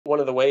one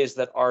of the ways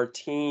that our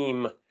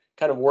team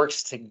kind of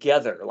works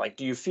together. Like,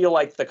 do you feel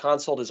like the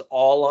consult is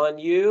all on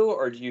you,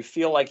 or do you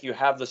feel like you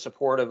have the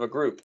support of a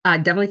group? I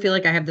definitely feel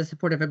like I have the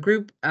support of a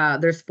group.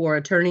 There's 4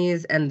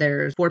 attorneys and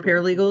there's 4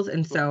 paralegals.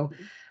 And so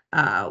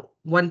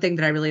one thing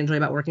that I really enjoy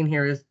about working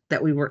here is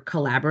that we work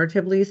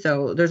collaboratively.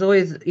 So there's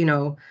always,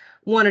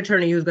 one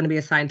attorney who's going to be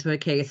assigned to a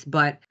case.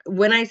 But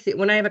when I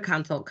have a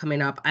consult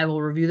coming up, I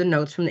will review the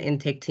notes from the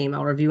intake team.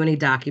 I'll review any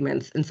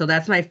documents. And so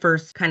that's my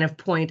first kind of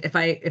point. If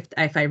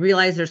I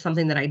realize there's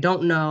something that I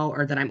don't know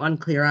or that I'm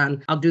unclear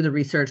on, I'll do the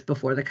research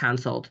before the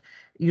consult.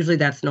 Usually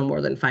that's no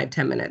more than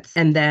 5-10 minutes.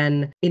 And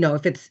then,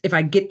 if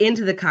I get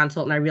into the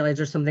consult and I realize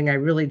there's something I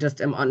really just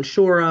am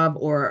unsure of,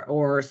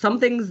 or some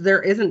things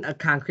there isn't a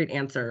concrete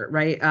answer,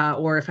 right?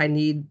 Or if I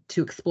need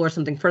to explore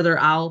something further,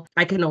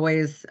 I can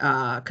always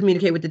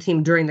communicate with the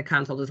team during the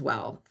consult as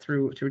well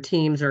through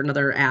Teams or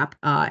another app.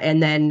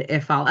 And then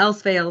if all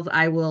else fails,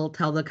 I will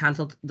tell the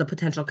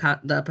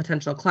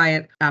potential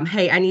client,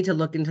 hey, I need to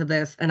look into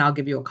this, and I'll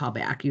give you a call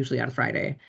back, usually on Friday.